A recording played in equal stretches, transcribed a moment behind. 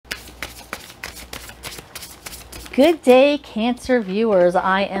Good day, Cancer viewers.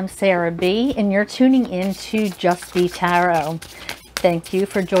 I am Sarah B, and you're tuning in to Just B.E.E Tarot. Thank you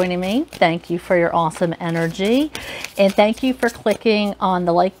for joining me. Thank you for your awesome energy. And thank you for clicking on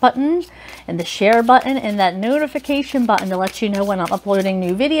the like button and the share button and that notification button to let you know when I'm uploading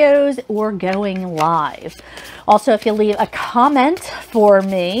new videos or going live. Also, if you leave a comment for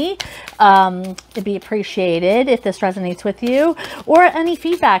me, it'd be appreciated if this resonates with you, or any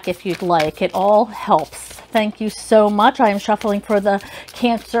feedback if you'd like. It all helps. Thank you so much. I am shuffling for the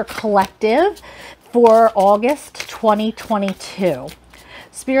Cancer Collective for August 2022.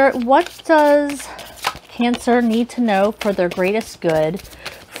 Spirit, what does Cancer need to know for their greatest good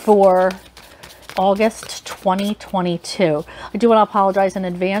for August 2022? I do want to apologize in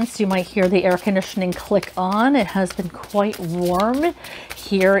advance. You might hear the air conditioning click on. It has been quite warm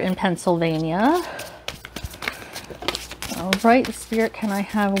here in Pennsylvania. All right, Spirit, can I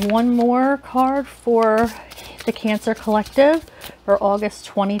have one more card for the Cancer Collective for August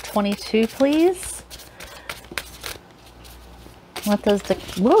 2022, please? What does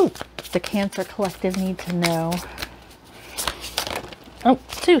the Cancer Collective need to know? Oh,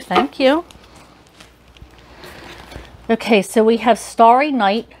 two, thank you. Okay, so we have Starry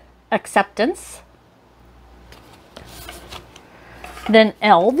Night, Acceptance. Then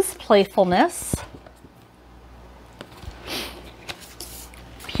Elves, Playfulness.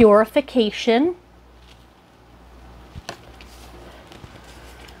 Purification.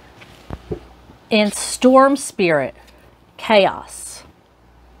 And Storm Spirit, Chaos.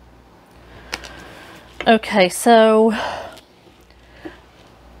 Okay, so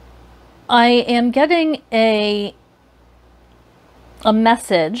I am getting a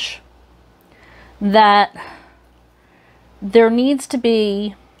message that there needs to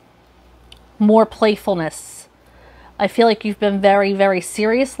be more playfulness. I feel like you've been very, very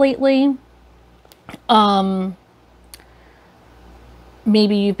serious lately.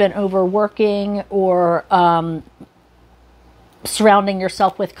 Maybe you've been overworking or surrounding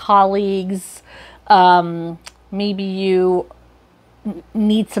yourself with colleagues. Maybe you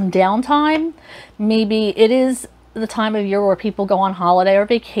need some downtime. Maybe it is the time of year where people go on holiday or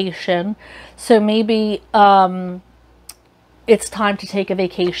vacation. So maybe it's time to take a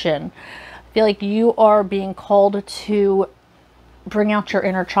vacation. I feel like you are being called to bring out your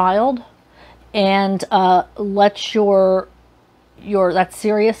inner child and let your that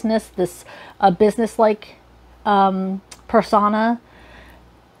seriousness, this business-like persona,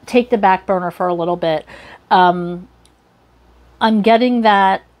 take the back burner for a little bit. I'm getting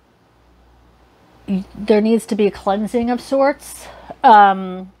that there needs to be a cleansing of sorts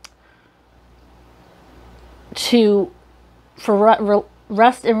for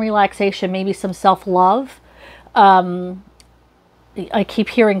rest and relaxation, maybe some self-love. I keep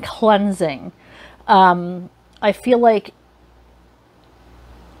hearing cleansing. I feel like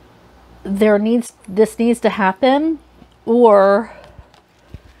this needs to happen, or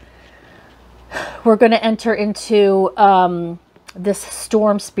we're going to enter into this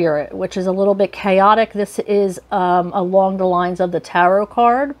Storm Spirit, which is a little bit chaotic. This is along the lines of the tarot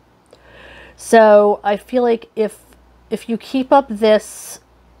card. So I feel like if you keep up this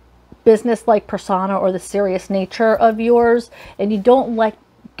business-like persona or the serious nature of yours, and you don't let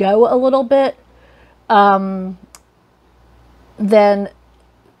go a little bit, then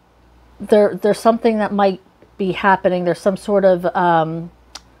there's something that might be happening. There's some sort of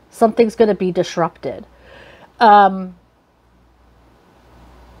something's going to be disrupted.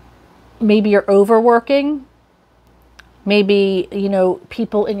 Maybe you're overworking. Maybe, you know,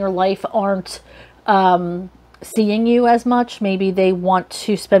 people in your life aren't seeing you as much. Maybe they want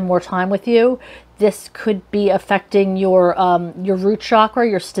to spend more time with you. This could be affecting your root chakra,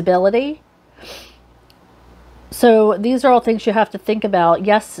 your stability. So these are all things you have to think about.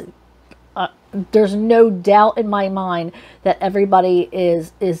 Yes, there's no doubt in my mind that everybody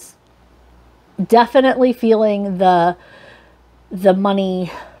is definitely feeling the money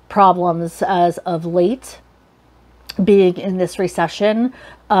problems as of late, being in this recession.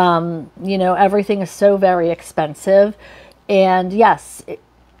 You know, everything is so very expensive, and yes,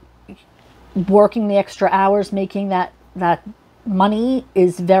 working the extra hours, making that money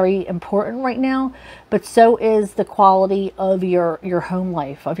is very important right now, but so is the quality of your home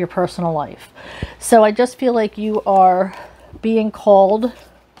life, of your personal life. So I just feel like you are being called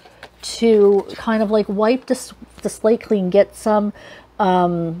to kind of like wipe the slate clean, get some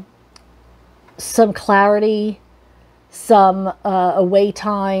clarity, some away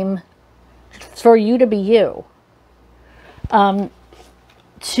time for you to be you,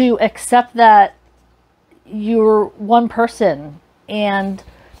 to accept that you're one person, and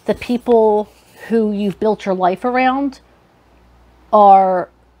the people who you've built your life around are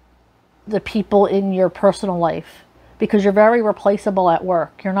the people in your personal life, because you're very replaceable at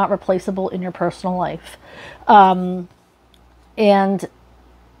work. You're not replaceable in your personal life. And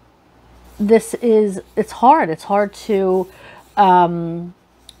it's hard. It's hard to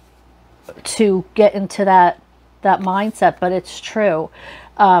get into that mindset, but it's true.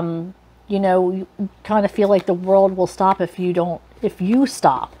 You know, you kind of feel like the world will stop if you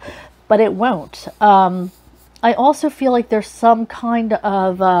stop, but it won't. I also feel like there's some kind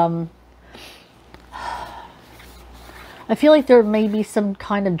of, I feel like there may be some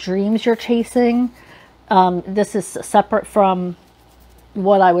kind of dreams you're chasing. This is separate from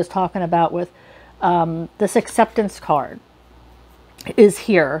what I was talking about with this acceptance card is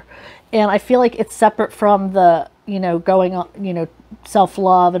here. And I feel like it's separate from the, you know, going on, you know,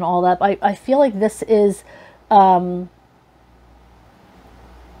 self-love and all that. I feel like this is, you're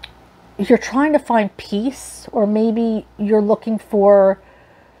trying to find peace, or maybe you're looking for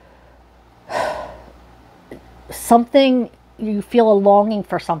something, you feel a longing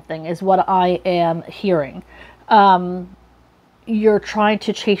for something is what I am hearing. You're trying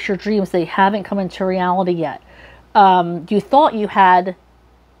to chase your dreams. They haven't come into reality yet. You thought you had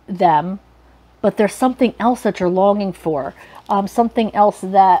them, but there's something else that you're longing for. Something else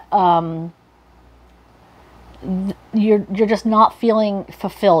that you're just not feeling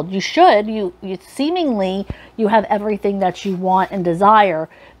fulfilled. You should. You seemingly you have everything that you want and desire,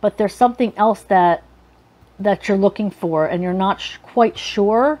 but there's something else that you're looking for, and you're not quite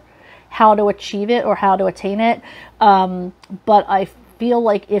sure how to achieve it or how to attain it. But I feel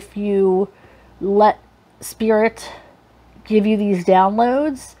like if you let Spirit give you these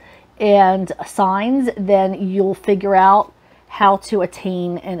downloads and signs, then you'll figure out how to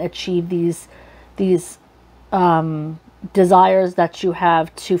attain and achieve these desires that you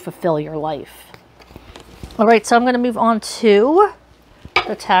have to fulfill your life. All right, so I'm going to move on to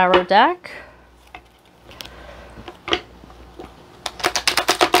the tarot deck.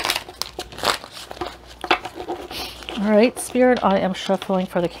 All right, Spirit, I am shuffling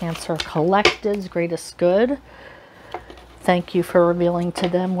for the Cancer Collective's greatest good. Thank you for revealing to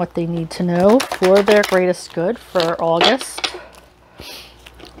them what they need to know for their greatest good for August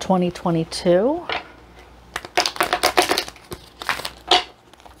 2022.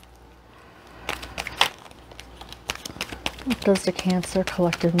 What does the Cancer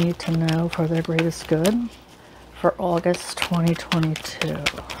Collective need to know for their greatest good for August 2022?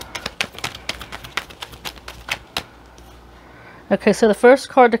 Okay, so the first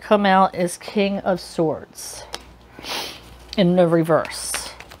card to come out is King of Swords in the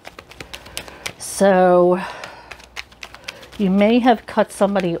reverse. So you may have cut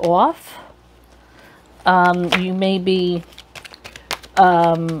somebody off. You may be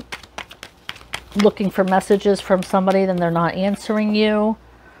looking for messages from somebody, then they're not answering you.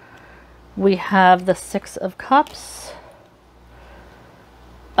 We have the Six of Cups.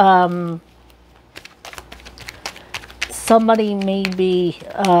 Somebody may be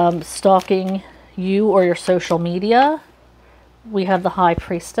stalking you or your social media. We have the High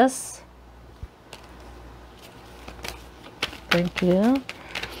Priestess. Thank you.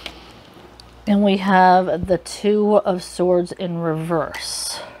 And we have the Two of Swords in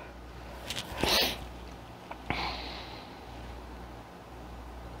reverse.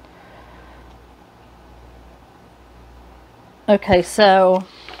 Okay, so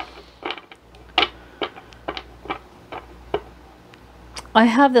I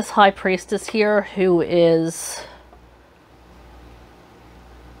have this High Priestess here who is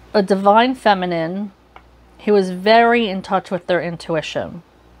a divine feminine who is very in touch with their intuition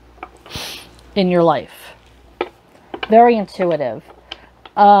in your life. Very intuitive.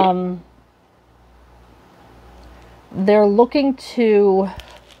 They're looking to...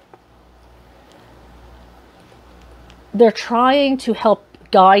 They're trying to help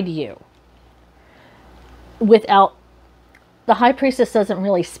guide you without... The High Priestess doesn't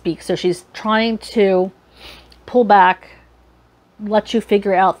really speak, so she's trying to pull back, let you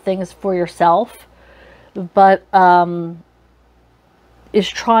figure out things for yourself, but is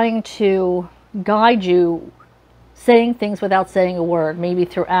trying to guide you, saying things without saying a word, maybe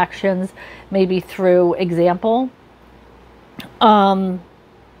through actions, maybe through example. I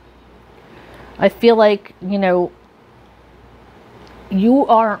feel like, you know, you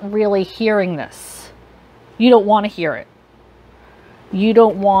aren't really hearing this. You don't want to hear it. You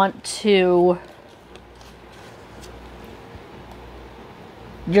don't want to...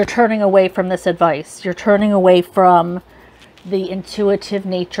 You're turning away from this advice. You're turning away from the intuitive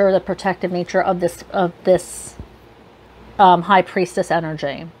nature, the protective nature of this High Priestess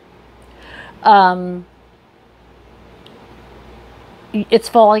energy. it's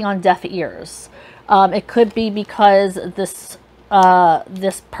falling on deaf ears. It could be because this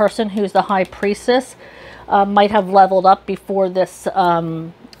this person who's the high priestess might have leveled up before this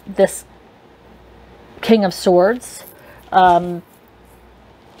this King of Swords,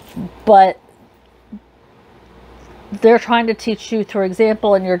 but they're trying to teach you through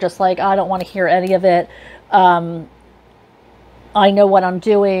example, and you're just like, I don't want to hear any of it. I know what I'm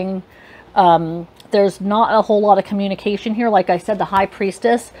doing. There's not a whole lot of communication here. Like I said, the high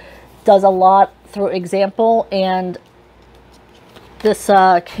priestess does a lot through example, and this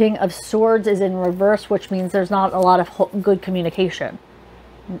King of Swords is in reverse, which means there's not a lot of good communication.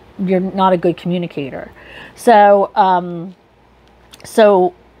 You're not a good communicator. So,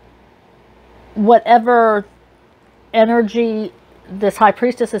 so whatever energy this high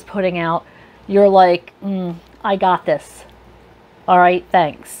priestess is putting out, you're like, I got this. All right,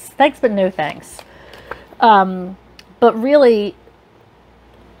 thanks. Thanks, but no thanks. But really,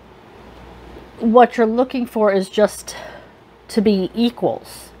 what you're looking for is just to be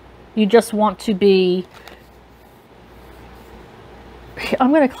equals. You just want to be...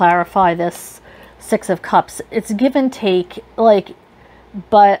 I'm going to clarify this Six of Cups. It's give and take, like,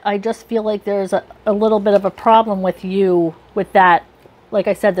 but I just feel like there's a little bit of a problem with you with that. Like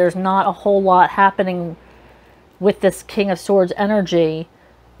I said, there's not a whole lot happening with this King of Swords energy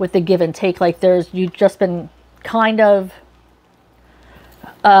with the give and take. Like you've just been kind of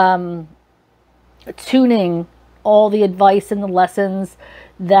tuning all the advice and the lessons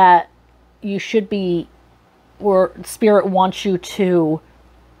that you should be, or Spirit wants you to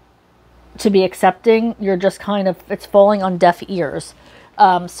be accepting. You're just kind of, it's falling on deaf ears.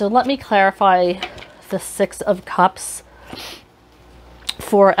 So let me clarify the Six of Cups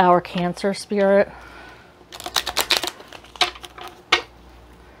for our Cancer Spirit.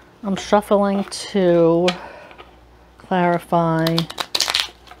 I'm shuffling to clarify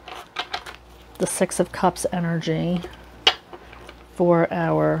the Six of Cups energy for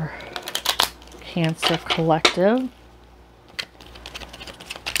our Cancer collective.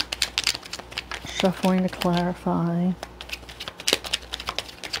 Shuffling to clarify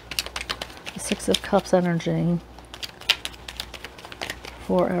the Six of Cups energy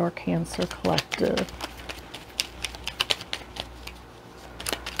for our Cancer collective.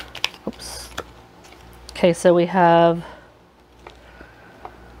 Oops. Okay, so we have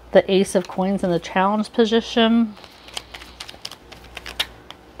the Ace of Coins in the challenge position.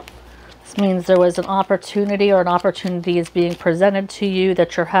 This means there was an opportunity, or an opportunity is being presented to you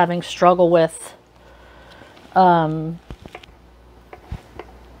that you're having struggle with.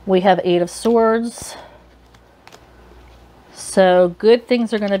 We have Eight of Swords. So good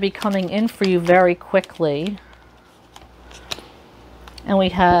things are going to be coming in for you very quickly. And we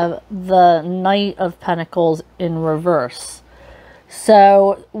have the Knight of Pentacles in reverse.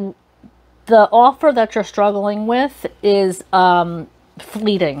 So the offer that you're struggling with is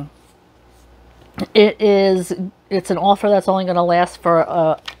fleeting. It's an offer that's only going to last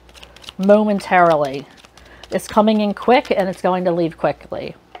for momentarily. It's coming in quick and it's going to leave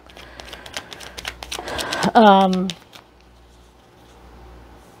quickly.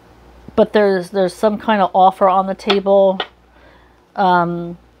 But there's some kind of offer on the table.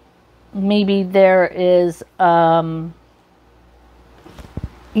 Maybe there is, you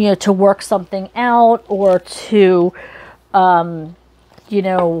know, to work something out, or to, you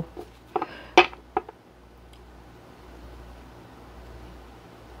know,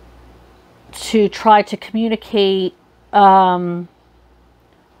 to try to communicate. But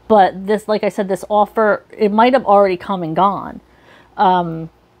this, like I said, this offer, it might have already come and gone.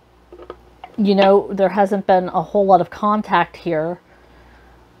 You know, there hasn't been a whole lot of contact here.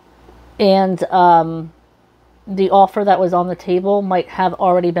 And the offer that was on the table might have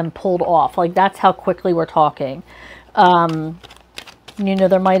already been pulled off. Like, that's how quickly we're talking. You know,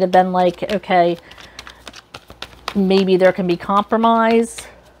 there might have been like, okay, maybe there can be compromise,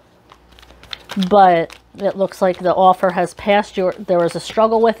 but it looks like the offer has passed. There was a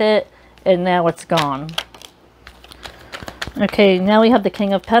struggle with it, and now it's gone. Okay, now we have the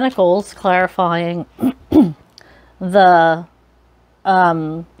King of Pentacles clarifying the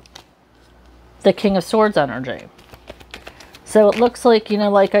King of Swords energy. So it looks like, you know,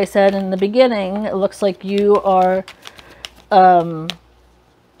 like I said in the beginning, it looks like you are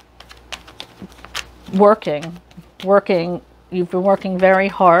working. You've been working very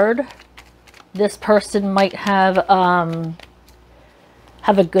hard. This person might have a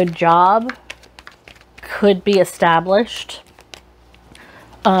good job, could be established,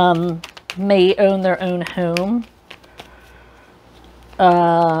 may own their own home.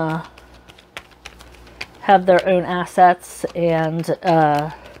 have their own assets and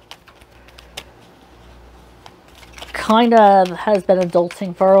kind of has been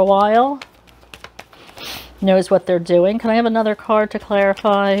adulting for a while. Knows what they're doing. Can I have another card to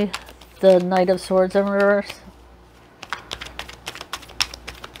clarify the Knight of Swords in reverse?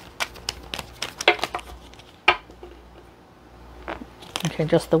 Okay,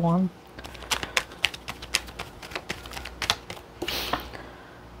 just the one.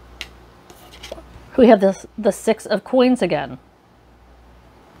 We have the Six of Coins again.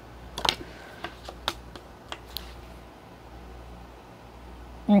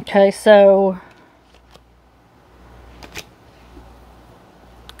 Okay, so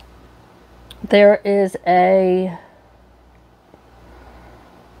there is a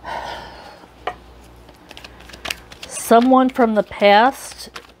someone from the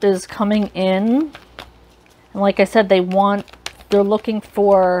past is coming in, and like I said, they're looking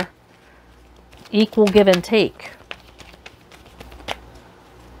for equal give and take.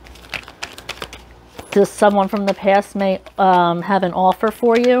 Someone from the past may have an offer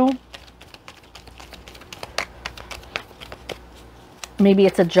for you. Maybe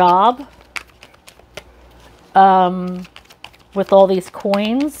it's a job with all these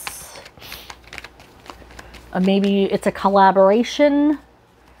coins. Maybe it's a collaboration,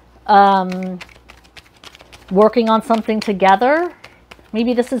 working on something together.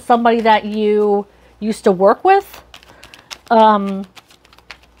 Maybe this is somebody that you used to work with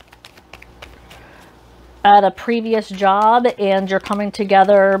at a previous job, and you're coming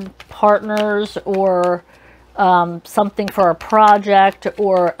together, partners, or something for a project,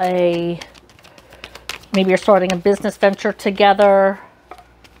 or maybe you're starting a business venture together.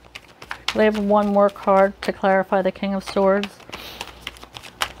 We have one more card to clarify the King of Swords.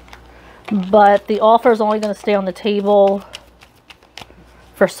 But the offer is only going to stay on the table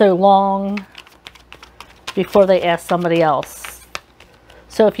for so long before they ask somebody else.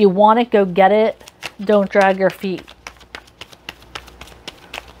 So if you want it, go get it. Don't drag your feet.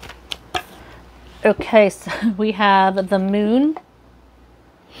 Okay, so we have the Moon.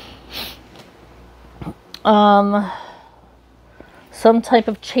 Some type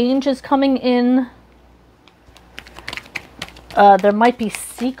of change is coming in. There might be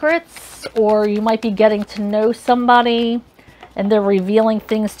secrets, or you might be getting to know somebody and they're revealing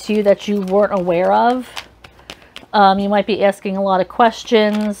things to you that you weren't aware of. You might be asking a lot of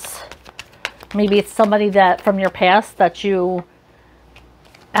questions. Maybe it's somebody that from your past that you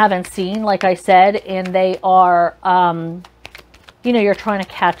haven't seen, like I said, and they are, you know, you're trying to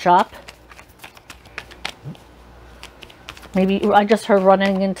catch up. Maybe I just heard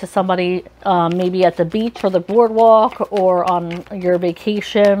running into somebody maybe at the beach or the boardwalk or on your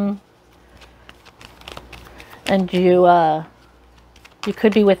vacation. And you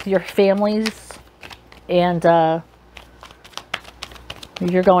could be with your families and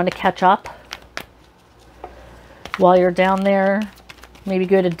you're going to catch up while you're down there. Maybe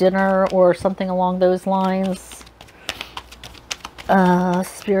go to dinner or something along those lines.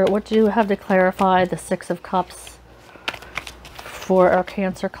 Spirit, what do you have to clarify the Six of Cups for our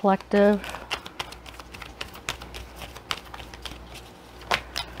Cancer Collective?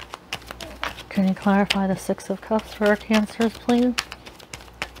 Can you clarify the Six of Cups for our Cancers, please?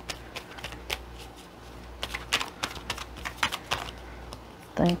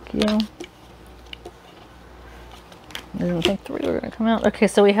 Thank you. I didn't think three were going to come out. Okay,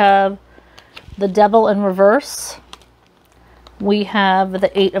 so we have the Devil in reverse. We have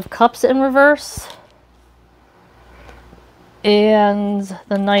the Eight of Cups in reverse. And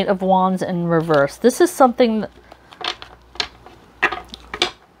the Knight of Wands in reverse. This is something...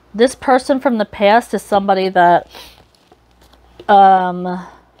 This person from the past is somebody that...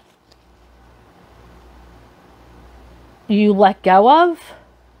 you let go of.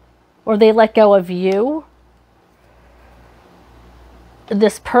 Or they let go of you.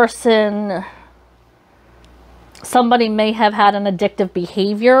 This person... Somebody may have had an addictive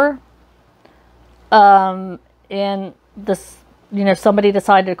behavior. And this, you know, somebody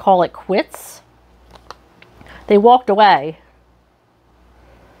decided to call it quits. They walked away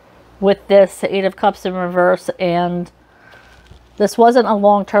with this Eight of Cups in reverse, and this wasn't a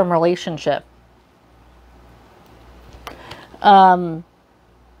long-term relationship. Or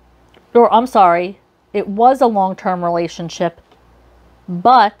I'm sorry, it was a long-term relationship,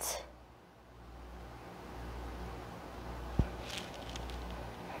 but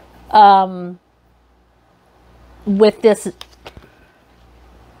with this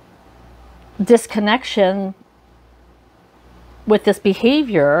disconnection, with this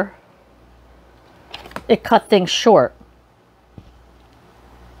behavior, it cut things short.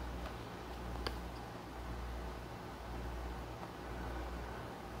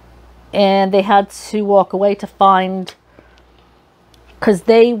 and they had to walk away to find, because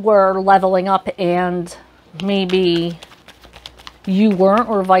they were leveling up and maybe you weren't,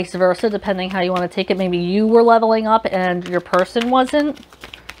 or vice versa, depending how you want to take it. Maybe you were leveling up and your person wasn't.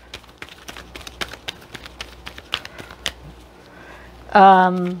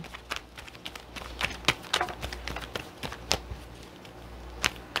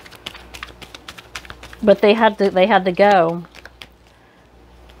 But they had to go.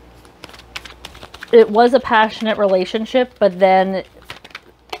 It was a passionate relationship, but then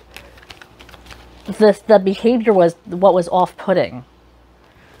the behavior was what was off-putting.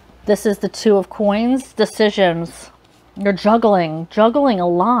 This is the Two of Coins. Decisions. You're juggling a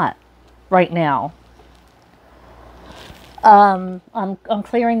lot right now. I'm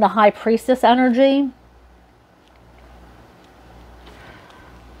clearing the High Priestess energy.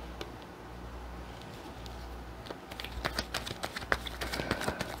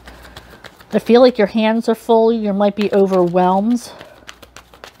 I feel like your hands are full. You might be overwhelmed.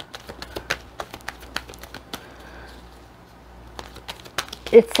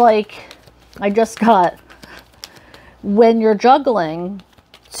 It's like I just got, when you're juggling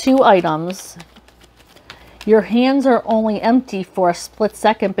 2 items, your hands are only empty for a split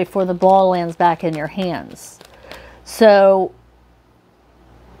second before the ball lands back in your hands. So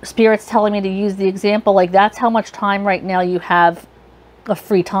Spirit's telling me to use the example, like that's how much time right now you have of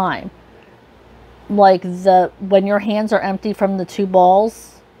free time. Like when your hands are empty from the 2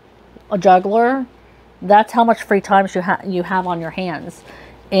 balls, a juggler, that's how much free time you have on your hands.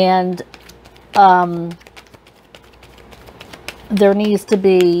 And there needs to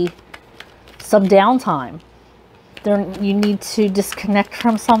be some downtime. You need to disconnect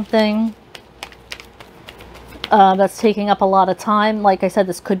from something that's taking up a lot of time. Like I said,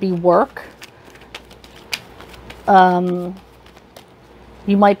 this could be work.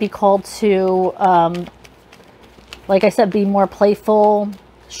 You might be called to, like I said, be more playful,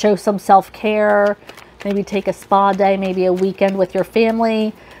 show some self-care, maybe take a spa day, maybe a weekend with your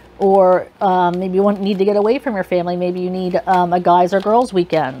family, or maybe you need to get away from your family. Maybe you need a guys or girls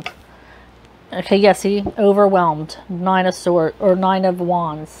weekend. Okay, yeah, see, overwhelmed. 9 of Swords, or 9 of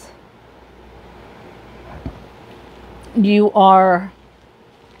Wands. You are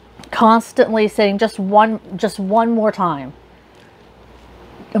constantly saying just one more time.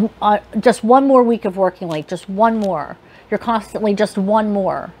 Just one more week of working late, just one more. You're constantly just one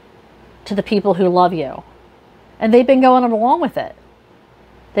more to the people who love you. And they've been going along with it.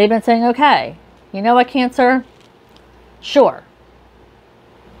 They've been saying, okay, you know what, Cancer? Sure.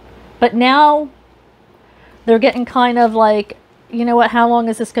 But now they're getting kind of like, you know what, how long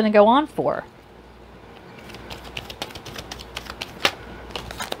is this going to go on for?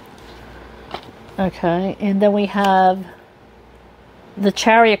 Okay, and then we have the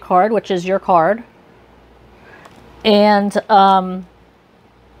Chariot card, which is your card. And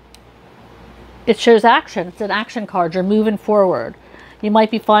it shows action. It's an action card. You're moving forward. You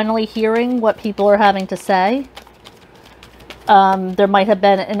might be finally hearing what people are having to say. There might have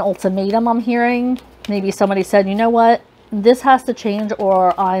been an ultimatum I'm hearing. Maybe somebody said, you know what, this has to change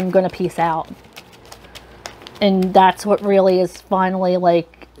or I'm going to peace out. And that's what really is finally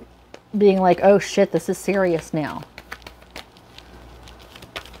like being like, oh shit, this is serious now.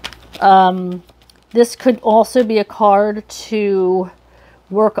 This could also be a card to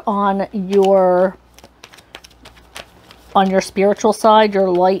work on your spiritual side, your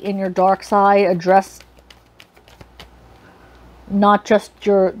light and your dark side. Address not just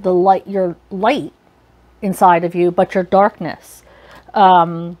your light inside of you, but your darkness.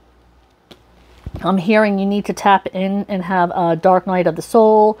 I'm hearing you need to tap in and have a dark night of the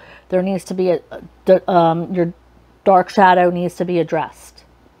soul. There needs to be your dark shadow needs to be addressed.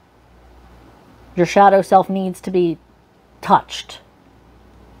 Your shadow self needs to be touched.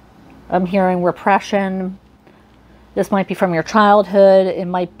 I'm hearing repression. This might be from your childhood. It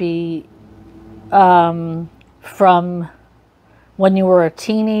might be from when you were a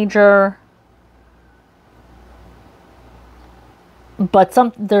teenager. But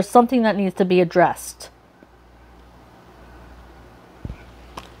there's something that needs to be addressed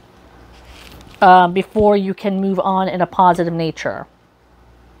before you can move on in a positive nature.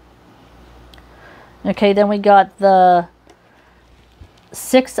 Okay, then we got the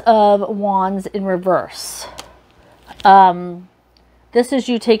 6 of Wands in reverse. This is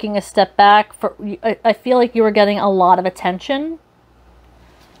you taking a step back. I feel like you were getting a lot of attention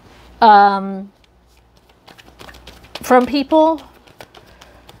from people.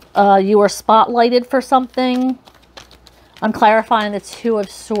 You were spotlighted for something. I'm clarifying the 2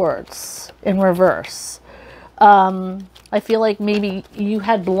 of Swords in reverse. I feel like maybe you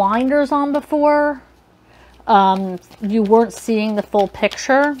had blinders on before. You weren't seeing the full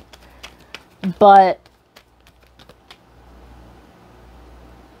picture, but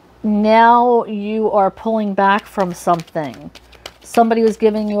now you are pulling back from something. Somebody was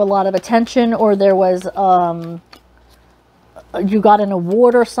giving you a lot of attention, or there was, you got an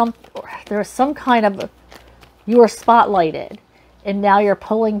award or something. There was some kind of, you were spotlighted, and now you're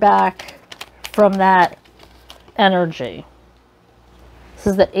pulling back from that energy. This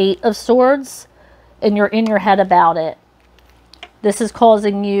is the 8 of Swords, and you're in your head about it. This is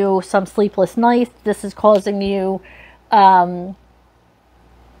causing you some sleepless nights. This is causing you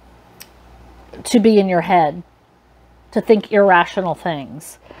to be in your head, to think irrational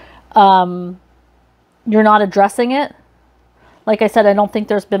things. You're not addressing it. Like I said, I don't think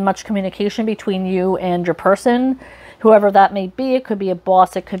there's been much communication between you and your person, whoever that may be. It could be a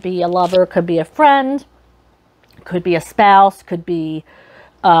boss, it could be a lover, it could be a friend, it could be a spouse, could be,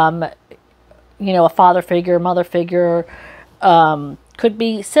 you know, a father figure, mother figure, could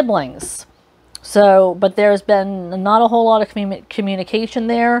be siblings. So, but there's been not a whole lot of communication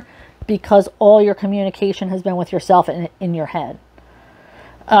there, because all your communication has been with yourself in your head.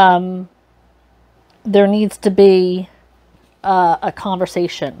 There needs to be a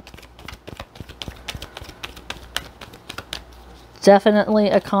conversation. Definitely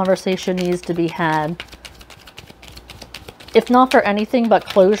a conversation needs to be had. If not for anything but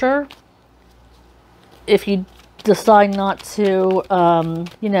closure, if you decide not to,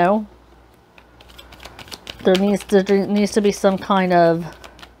 you know, there needs to be some kind of,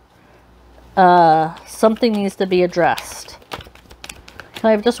 something needs to be addressed. Can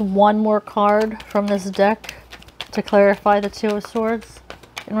I have just one more card from this deck to clarify the 2 of Swords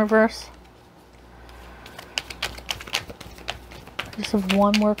in reverse? Just have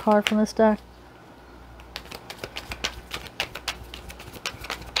one more card from this deck.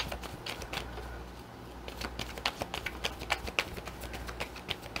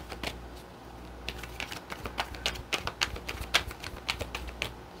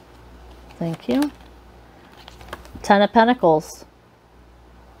 Thank you. 10 of Pentacles.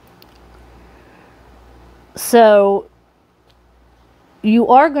 So you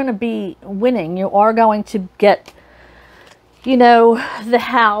are going to be winning. You are going to get, you know, the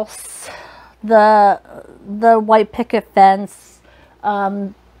house, the white picket fence.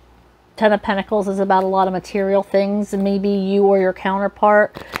 10 of Pentacles is about a lot of material things, and maybe you or your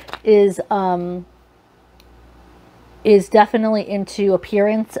counterpart is definitely into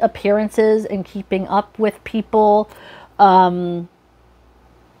appearances and keeping up with people,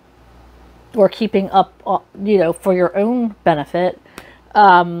 or keeping up, you know, for your own benefit.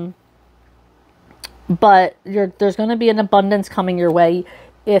 But there's going to be an abundance coming your way.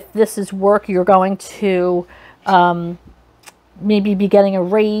 If this is work, you're going to maybe be getting a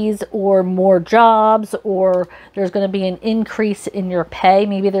raise or more jobs, or there's going to be an increase in your pay.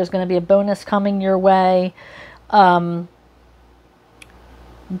 Maybe there's going to be a bonus coming your way.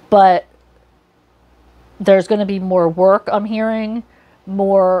 But there's going to be more work, I'm hearing,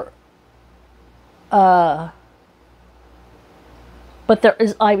 more, but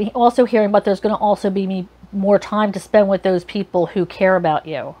I'm also hearing, but there's going to also be more time to spend with those people who care about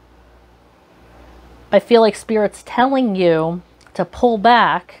you. I feel like Spirit's telling you to pull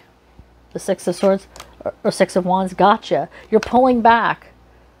back. The 6 of Swords or 6 of Wands, gotcha. You're pulling back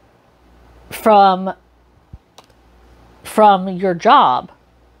from your job.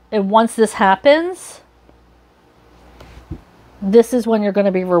 And once this happens, this is when you're going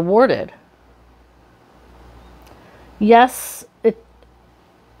to be rewarded. Yes, the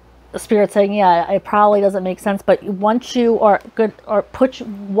Spirit's saying, yeah, it probably doesn't make sense, but once you are good, or put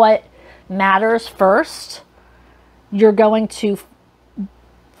what matters first, you're going to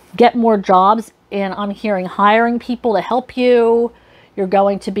get more jobs. And I'm hearing hiring people to help you. You're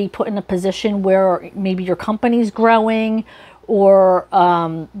going to be put in a position where maybe your company's growing, or,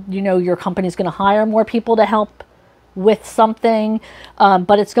 you know, your company's going to hire more people to help with something.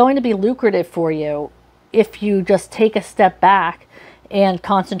 But it's going to be lucrative for you if you just take a step back and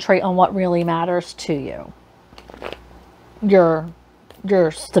concentrate on what really matters to you. Your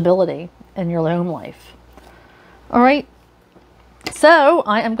stability in your own life. All right. So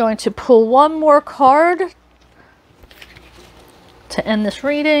I am going to pull one more card to end this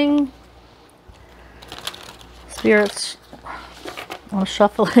reading. Spirits, I'm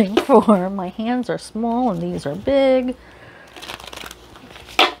shuffling for, my hands are small and these are big.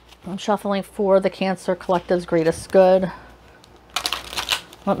 I'm shuffling for the Cancer Collective's greatest good.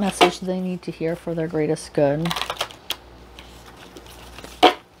 What message do they need to hear for their greatest good?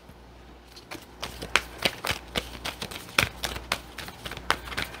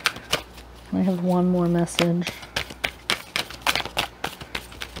 I have one more message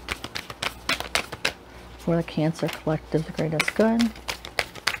for the Cancer Collective's greatest good.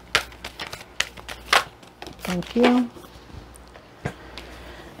 Thank you.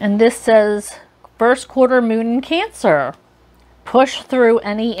 And this says, first quarter moon in Cancer. Push through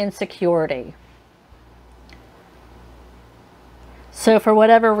any insecurity. So for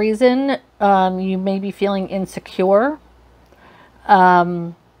whatever reason, you may be feeling insecure.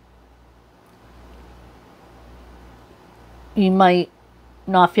 You might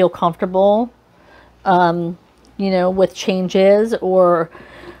not feel comfortable, you know, with changes, or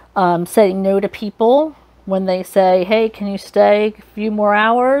saying no to people when they say, hey, can you stay a few more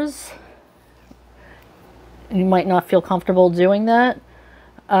hours? You might not feel comfortable doing that.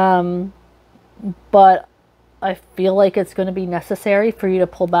 But I feel like it's going to be necessary for you to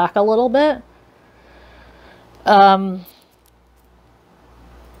pull back a little bit.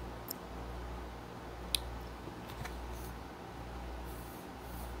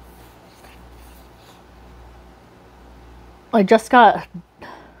 I just got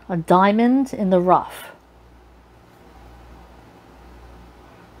a diamond in the rough.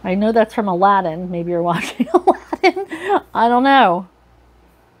 I know that's from Aladdin. Maybe you're watching Aladdin. I don't know.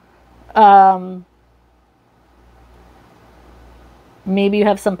 Maybe you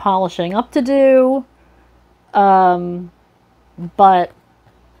have some polishing up to do. But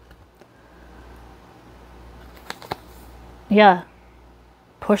yeah,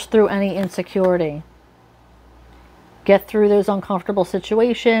 push through any insecurity. Get through those uncomfortable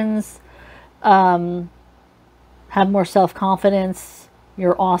situations. Have more self-confidence.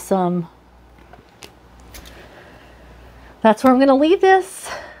 You're awesome. That's where I'm going to leave this.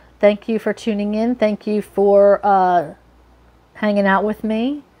 Thank you for tuning in. Thank you for hanging out with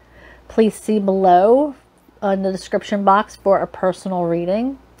me. Please see below in the description box for a personal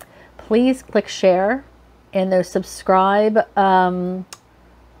reading. Please click share and the subscribe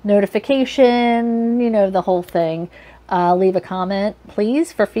notification, you know, the whole thing. Leave a comment,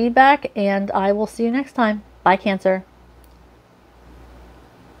 please, for feedback, and I will see you next time. Bye, Cancer.